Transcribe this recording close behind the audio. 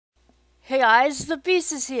Hey guys, the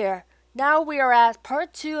Beast is here. Now we are at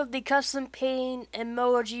part 2 of the custom paint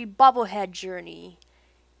emoji bobblehead journey.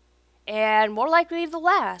 And more likely the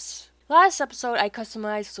last. Last episode I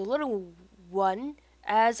customized the little one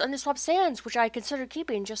as Underswap Sands, which I consider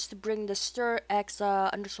keeping just to bring the Stir X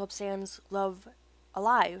Underswap Sands love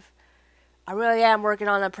alive. I really am working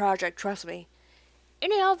on that project, trust me.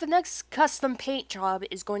 Anyhow, the next custom paint job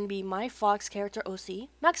is going to be my Fox character OC,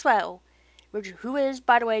 Maxwell, who is,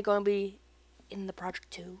 by the way, going to be in the project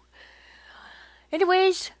too.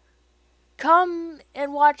 Anyways, come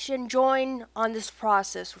and watch and join on this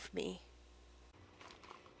process with me.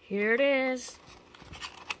 Here it is.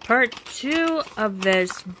 Part 2 of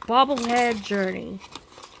this bobblehead journey.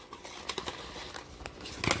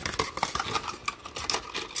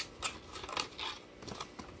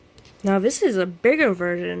 Now this is a bigger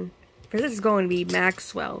version, because this is going to be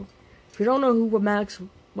Maxwell. If you don't know who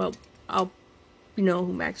you know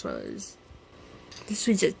who Maxwell is. This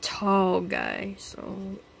is a tall guy, so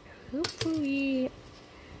hopefully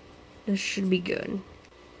this should be good.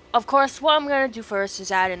 Of course, what I'm gonna do first is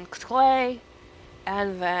add in clay,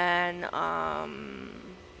 and then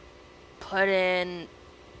put in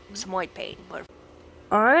some white paint.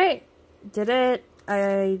 Alright, did it.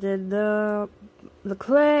 I did the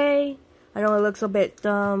clay. I know it looks a bit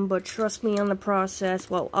dumb, but trust me on the process.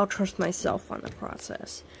 Well, I'll trust myself on the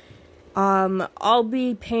process. I'll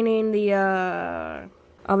be painting painting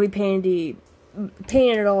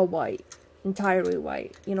it all white, entirely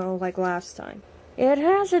white, you know, like last time. It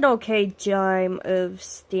has an okay time of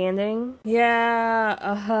standing. Yeah,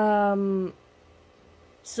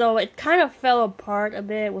 so it kind of fell apart a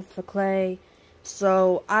bit with the clay,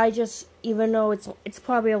 so I just, even though it's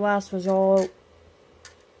probably a last result,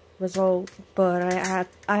 but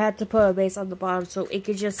I had to put a base on the bottom so it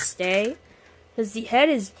could just stay. Because the head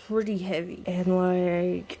is pretty heavy. And,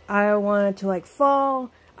 like, I don't want it to, like, fall.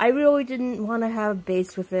 I really didn't want to have a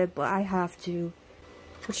base with it, but I have to.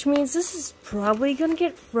 Which means this is probably going to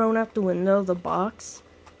get thrown out the window of the box.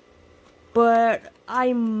 But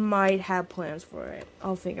I might have plans for it.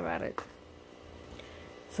 I'll think about it.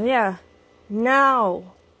 So, yeah.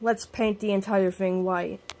 Now, let's paint the entire thing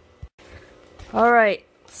white. Alright.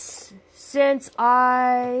 Since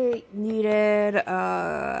I needed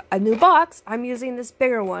a new box, I'm using this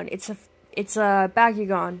bigger one. It's a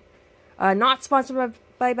Bakugan. Not sponsored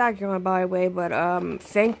by Bakugan, by the way, but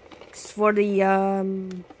thanks for the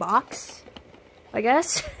box, I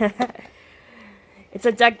guess. It's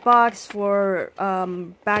a deck box for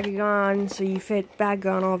Bakugan, so you fit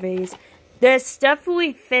Bakugan always. This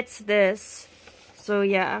definitely fits this, so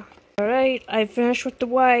yeah. Alright, I finished with the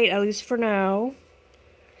white, at least for now.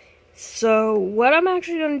 So, what I'm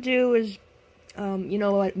actually going to do is, you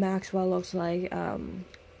know what Maxwell looks like, I'm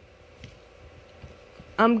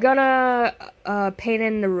gonna, paint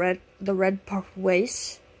in the red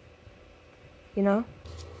waist, you know,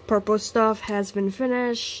 purple stuff has been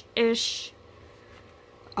finished-ish.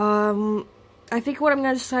 I think what I'm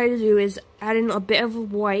gonna decide to do is add in a bit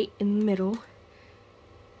of white in the middle,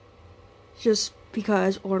 just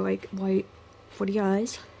because, or like white for the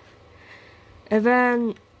eyes, and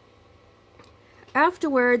then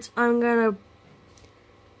afterwards, I'm gonna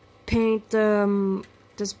paint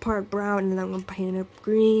this part brown, and then I'm gonna paint it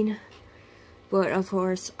green. But of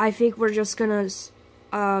course, I think we're just gonna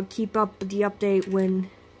keep up the update when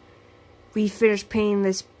we finish painting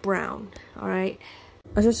this brown. All right.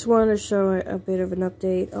 I just wanted to show a bit of an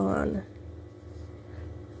update on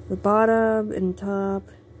the bottom and top,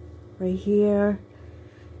 right here.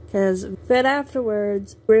 Because then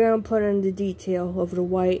afterwards, we're gonna put in the detail of the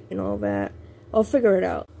white and all that. I'll figure it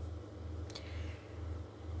out.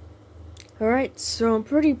 Alright, so I'm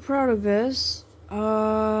pretty proud of this.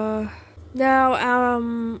 Now,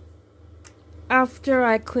 after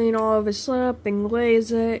I clean all of this up and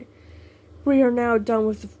glaze it, we are now done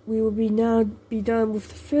with we will be done with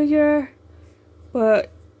the figure. But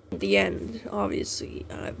at the end, obviously,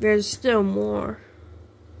 there's still more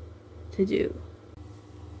to do.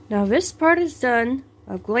 Now this part is done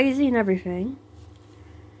of glazing everything,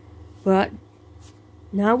 but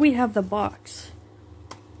now we have the box.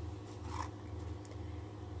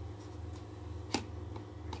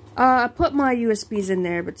 I put my USBs in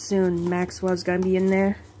there, but soon Maxwell's gonna be in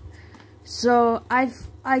there. So I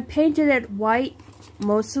painted it white,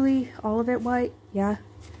 mostly all of it white, yeah.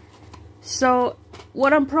 So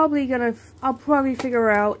what I'll probably figure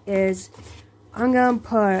out is I'm gonna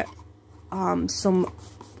put some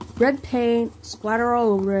red paint, splatter all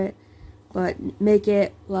over it, but make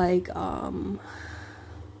it like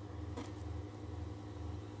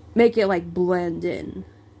blend in,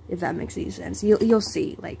 if that makes any sense. You'll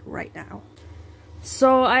see, like, right now.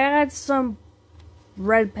 So I add some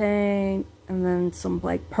red paint and then some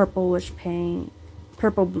like purplish paint,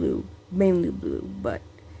 purple blue, mainly blue, but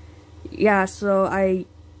yeah, so I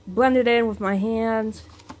blend it in with my hands.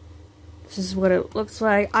 This is what it looks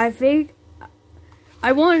like. I think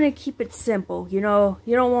I wanted to keep it simple, you know,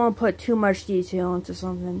 you don't want to put too much detail into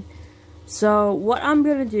something. So what I'm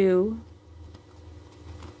gonna do,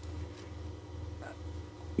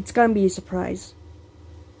 it's gonna be a surprise.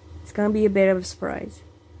 It's gonna be a bit of a surprise.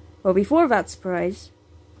 But before that surprise,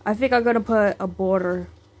 I think I'm gonna put a border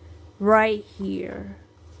right here,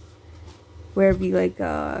 where it'd be like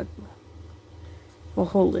a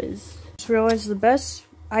hole is.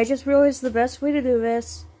 I just realized the best way to do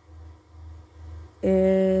this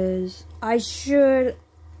is I should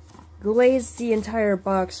glaze the entire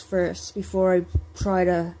box first before I try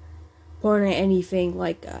to put on anything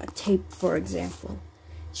like tape, for example.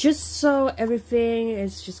 Just so everything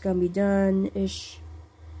is just gonna be done-ish.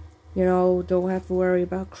 You know, don't have to worry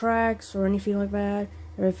about cracks or anything like that.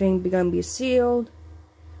 Everything gonna be sealed.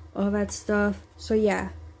 All that stuff. So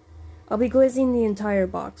yeah, I'll be glazing the entire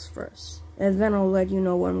box first. And then I'll let you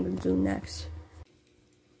know what I'm gonna do next.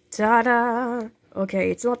 Ta-da! Okay,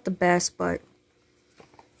 it's not the best, but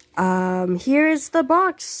here is the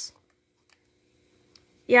box.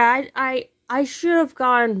 Yeah, I should have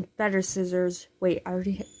gotten better scissors. Wait, I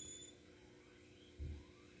already hit.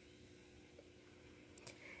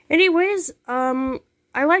 Anyways, I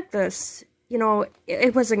like this. You know,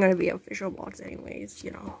 it wasn't gonna be an official box anyways,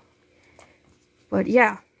 you know. But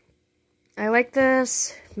yeah, I like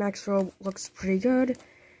this. Maxwell looks pretty good.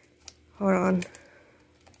 Hold on.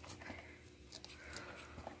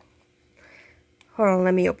 Hold on,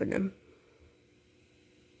 let me open him.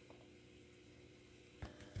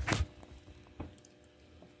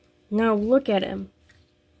 Now look at him.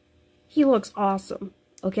 He looks awesome.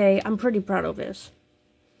 Okay, I'm pretty proud of this.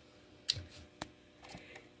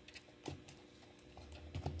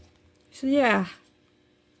 So yeah.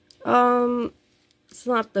 It's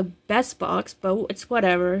not the best box, but it's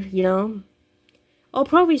whatever, you know. I'll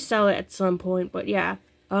probably sell it at some point, but yeah.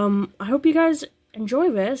 I hope you guys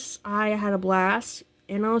enjoy this. I had a blast,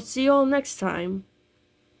 and I'll see you all next time.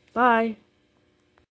 Bye.